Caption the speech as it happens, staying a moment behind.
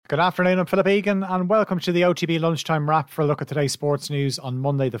Good afternoon, I'm Philip Egan and welcome to the OTB Lunchtime Wrap for a look at today's sports news on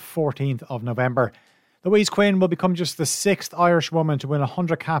Monday the 14th of November. Louise Quinn will become just the 6th Irish woman to win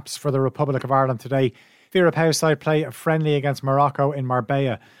 100 caps for the Republic of Ireland today. Vera Pauw's side play a friendly against Morocco in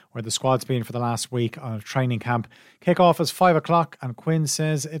Marbella, where the squad's been for the last week on a training camp. Kick-off is 5 o'clock and Quinn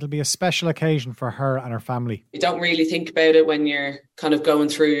says it'll be a special occasion for her and her family. You don't really think about it when you're kind of going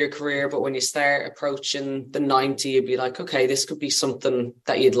through your career, but when you start approaching the 90, you'd be like, okay, this could be something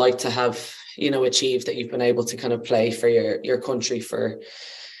that you'd like to have, achieved, that you've been able to kind of play for your country for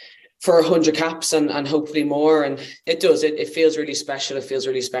 100 caps and hopefully more. And it does, it feels really special. It feels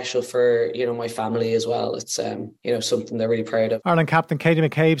really special for, my family as well. It's, something they're really proud of. Ireland captain Katie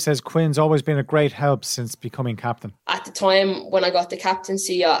McCabe says Quinn's always been a great help since becoming captain. At the time when I got the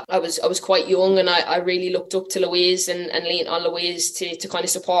captaincy, I was quite young and I really looked up to Louise and leaned on Louise to kind of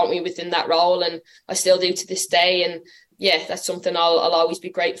support me within that role. And I still do to this day. And yeah, that's something I'll always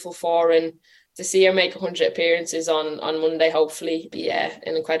be grateful for. And to see her make 100 appearances on Monday, hopefully, be an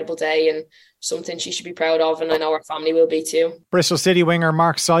incredible day and something she should be proud of, and I know her family will be too. Bristol City winger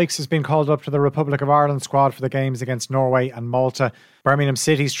Mark Sykes has been called up to the Republic of Ireland squad for the games against Norway and Malta. Birmingham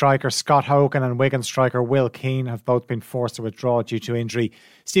City striker Scott Hogan and Wigan striker Will Keane have both been forced to withdraw due to injury.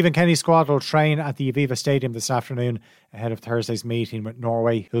 Stephen Kenny's squad will train at the Aviva Stadium this afternoon ahead of Thursday's meeting with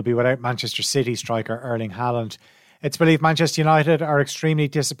Norway, who'll be without Manchester City striker Erling Haaland. It's believed Manchester United are extremely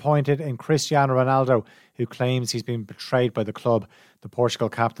disappointed in Cristiano Ronaldo, who claims he's been betrayed by the club. The Portugal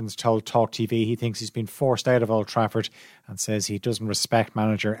captain's told Talk TV he thinks he's been forced out of Old Trafford and says he doesn't respect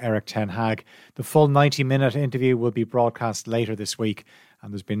manager Erik ten Hag. The full 90-minute interview will be broadcast later this week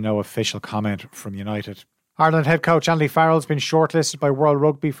and there's been no official comment from United. Ireland head coach Andy Farrell has been shortlisted by World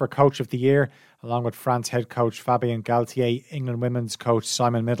Rugby for Coach of the Year, along with France head coach Fabien Galtier, England women's coach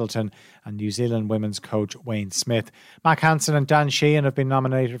Simon Middleton and New Zealand women's coach Wayne Smith. Mac Hansen and Dan Sheehan have been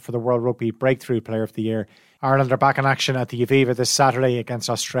nominated for the World Rugby Breakthrough Player of the Year. Ireland are back in action at the Aviva this Saturday against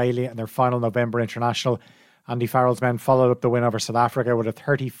Australia in their final November international. Andy Farrell's men followed up the win over South Africa with a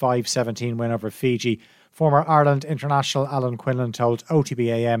 35-17 win over Fiji. Former Ireland international Alan Quinlan told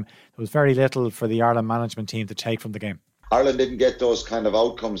OTB-AM there was very little for the Ireland management team to take from the game. Ireland didn't get those kind of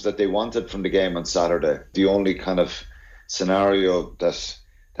outcomes that they wanted from the game on Saturday. The only kind of scenario that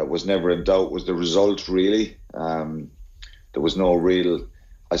was never in doubt was the result, really. There was no real,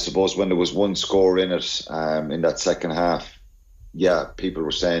 I suppose, when there was one score in it in that second half, people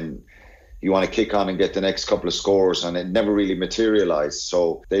were saying, you want to kick on and get the next couple of scores, and it never really materialised.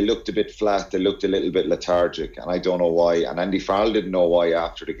 So they looked a bit flat, they looked a little bit lethargic, and I don't know why. And Andy Farrell didn't know why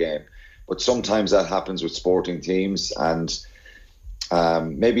after the game. But sometimes that happens with sporting teams, and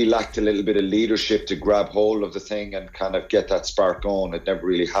maybe lacked a little bit of leadership to grab hold of the thing and kind of get that spark going. It never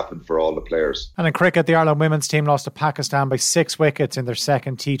really happened for all the players. And in cricket, the Ireland women's team lost to Pakistan by 6 wickets in their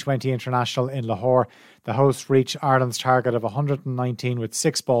second T20 international in Lahore. The hosts reached Ireland's target of 119 with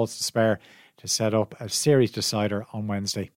 6 balls to spare to set up a series decider on Wednesday.